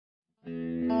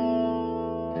Learn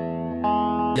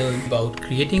about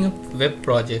creating a web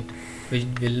project which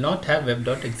will not have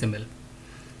web.xml.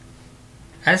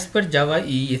 As per Java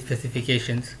EE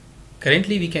specifications,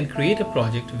 currently we can create a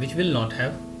project which will not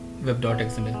have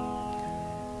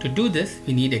web.xml. To do this,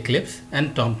 we need Eclipse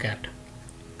and Tomcat.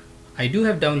 I do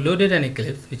have downloaded an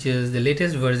Eclipse, which is the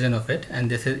latest version of it, and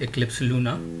this is Eclipse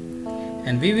Luna.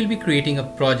 And we will be creating a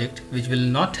project which will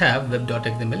not have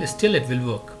web.xml, still it will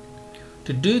work.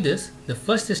 To do this, the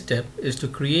first step is to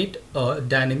create a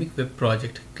dynamic web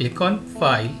project. Click on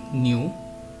File, New,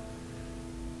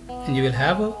 and you will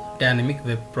have a dynamic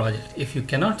web project. If you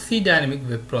cannot see dynamic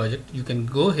web project, you can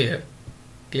go here,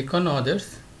 click on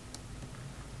Others.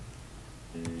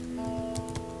 You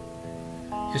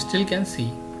still can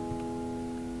see.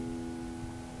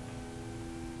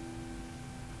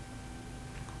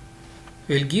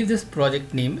 We will give this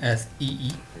project name as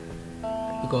EE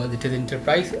because it is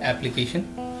enterprise application.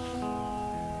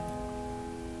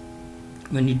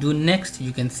 When you do next,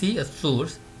 you can see a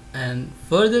source, and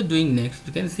further doing next,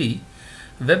 you can see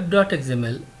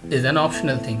web.xml is an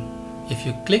optional thing. If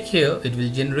you click here, it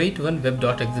will generate one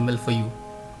web.xml for you,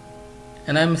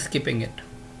 and I am skipping it.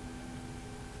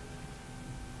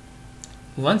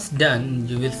 Once done,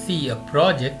 you will see a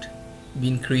project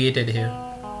being created here.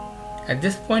 At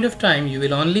this point of time, you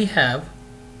will only have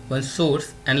one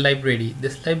source and library.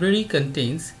 This library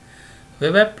contains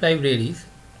web app libraries,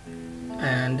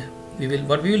 and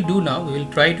what we will do now, we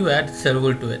will try to add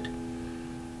server to it.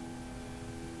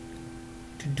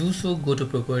 To do so, go to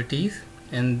Properties,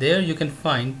 and there you can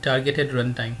find targeted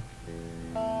runtime.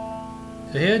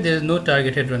 So here there is no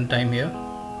targeted runtime here.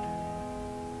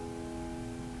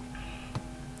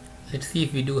 Let's see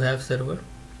if we do have server.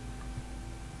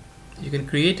 You can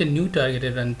create a new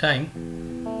targeted runtime.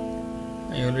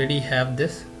 I already have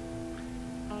this.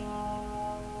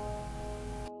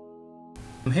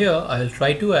 From here I will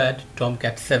try to add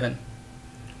Tomcat 7.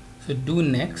 So do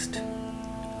next.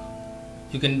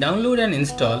 You can download and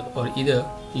install, or either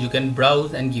you can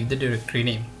browse and give the directory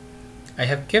name. I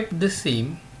have kept the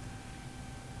same.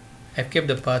 I have kept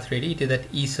the path ready. It is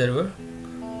at eServer.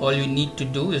 All you need to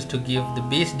do is to give the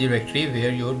base directory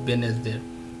where your bin is there.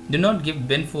 Do not give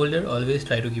bin folder, always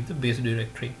try to give the base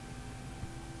directory.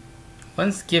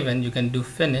 Once given, you can do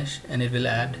finish and it will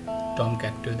add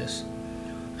Tomcat to this.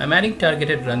 I'm adding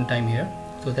targeted runtime here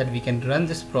so that we can run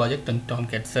this project on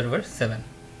Tomcat server 7.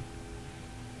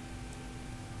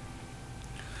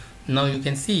 Now you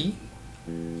can see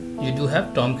you do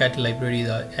have Tomcat libraries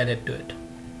added to it.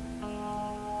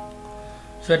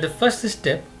 So at the first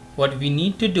step, what we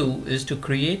need to do is to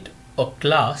create a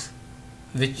class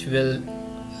which will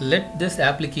let this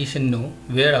application know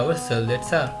where our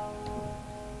servlets are.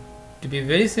 To be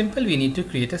very simple, we need to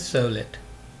create a servlet.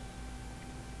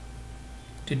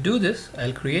 To do this,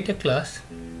 I'll create a class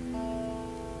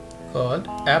called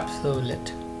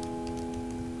app_servlet.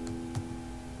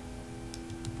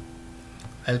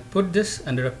 I'll put this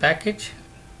under a package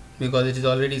because it is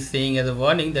already saying as a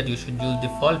warning that you should use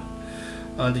default.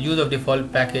 The use of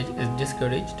default package is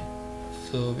discouraged,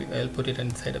 so I'll put it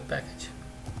inside a package.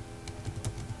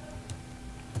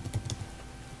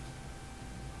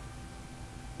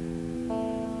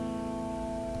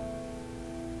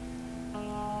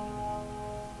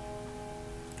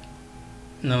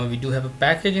 Now we do have a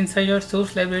package inside our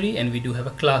source library, and we do have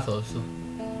a class also.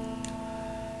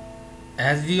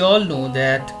 As we all know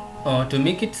that to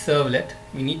make it servlet,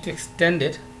 we need to extend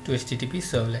it to HTTP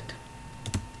servlet.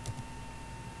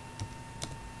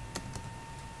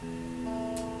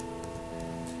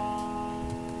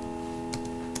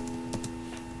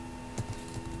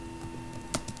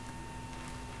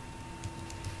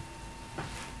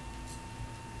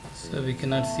 So we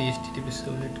cannot see HTTP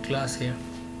servlet class here.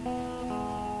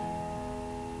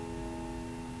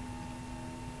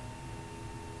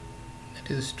 That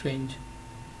is strange.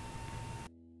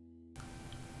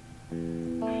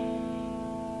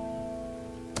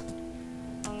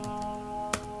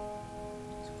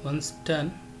 Once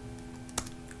done,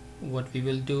 what we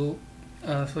will do,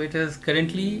 so it is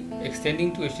currently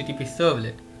extending to HTTP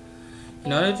servlet.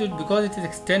 In order to, because it is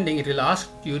extending, it will ask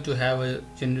you to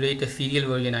generate a serial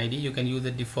version ID. You can use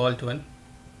the default one.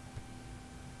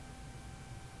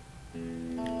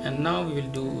 And now we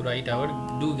will write our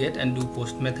do get and do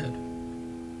post method.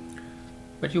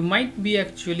 But you might be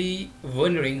actually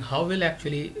wondering how will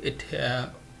actually it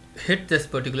hit this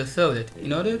particular servlet.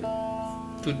 In order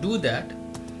to do that,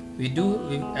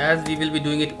 as we will be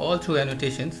doing it all through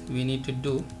annotations, we need to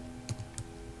do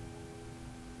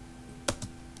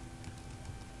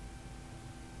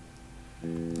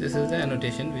this is the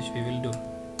annotation which we will do.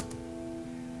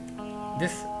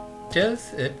 This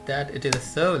tells it that it is a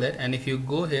servlet, and if you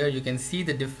go here you can see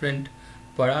the different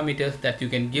parameters that you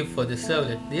can give for the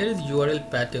servlet. There is URL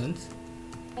patterns.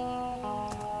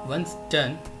 Once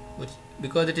done,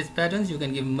 because it is patterns, you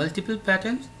can give multiple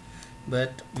patterns,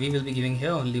 but we will be giving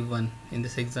here only one in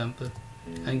this example.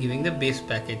 I'm giving the base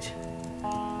package.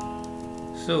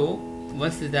 So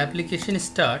once this application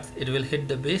starts, it will hit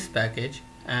the base package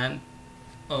and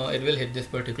it will hit this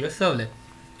particular servlet.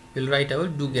 We'll write our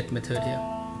doGet method here.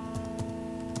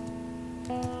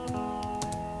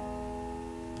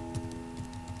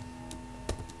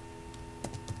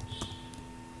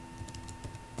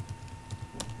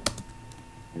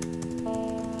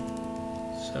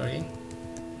 Sorry,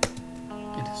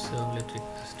 it is servlet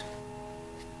request.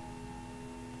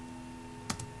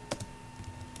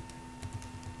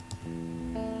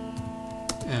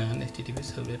 And HTTP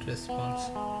servlet response.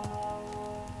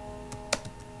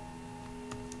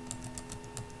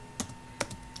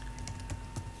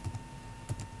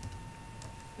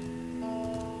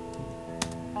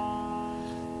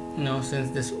 Now since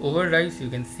this overrides, you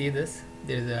can see this,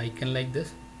 there is an icon like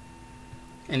this.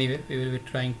 Anyway, we will be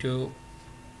trying to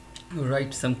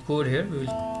write some code here. We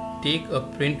will take a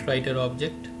print writer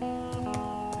object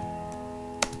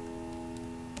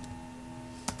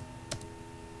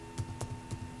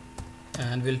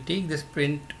and we'll take this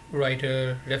print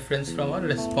writer reference from our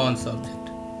response object.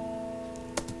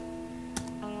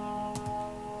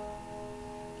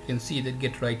 You can see that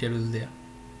get writer is there.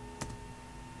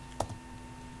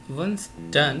 Once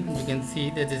done, you can see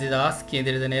that this is asking,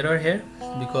 there is an error here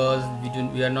because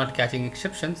we are not catching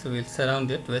exceptions, so we'll surround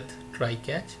it with try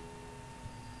catch.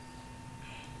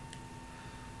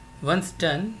 Once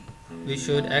done, we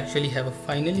should actually have a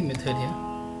finally method here.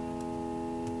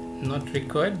 Not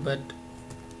required, but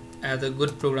as a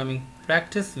good programming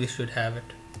practice, we should have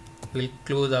it. We'll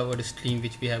close our stream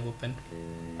which we have opened.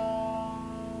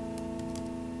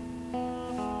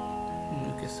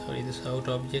 Okay, sorry, this out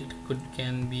object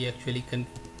can be actually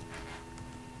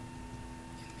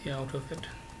out of it.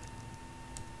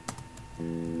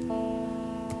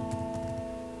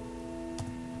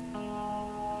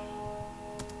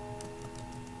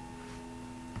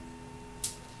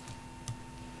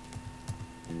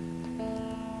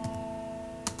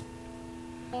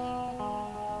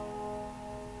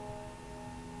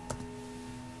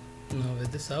 Now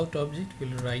with this out object,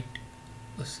 we'll write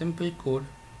a simple code.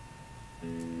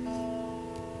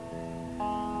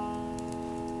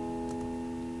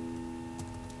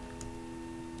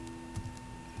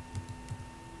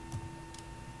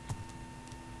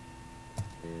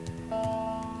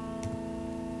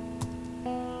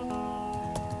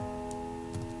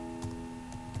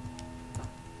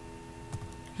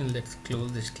 And let's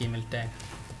close the HTML tag.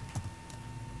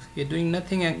 So we are doing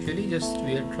nothing actually, just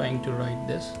we are trying to write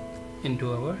this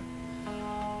into our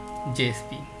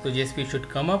JSP. So JSP should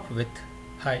come up with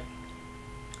hi.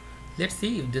 Let's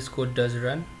see if this code does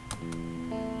run.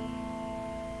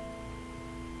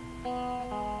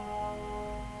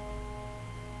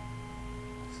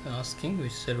 So asking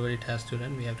which server it has to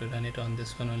run, we have to run it on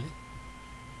this one only.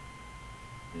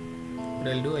 What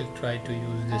I'll do, I'll try to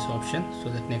use this option so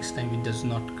that next time it does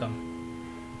not come.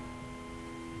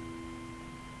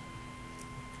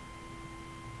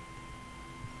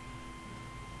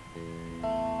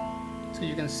 So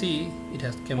you can see it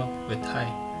has come up with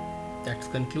hi. That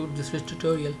concludes this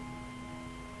tutorial.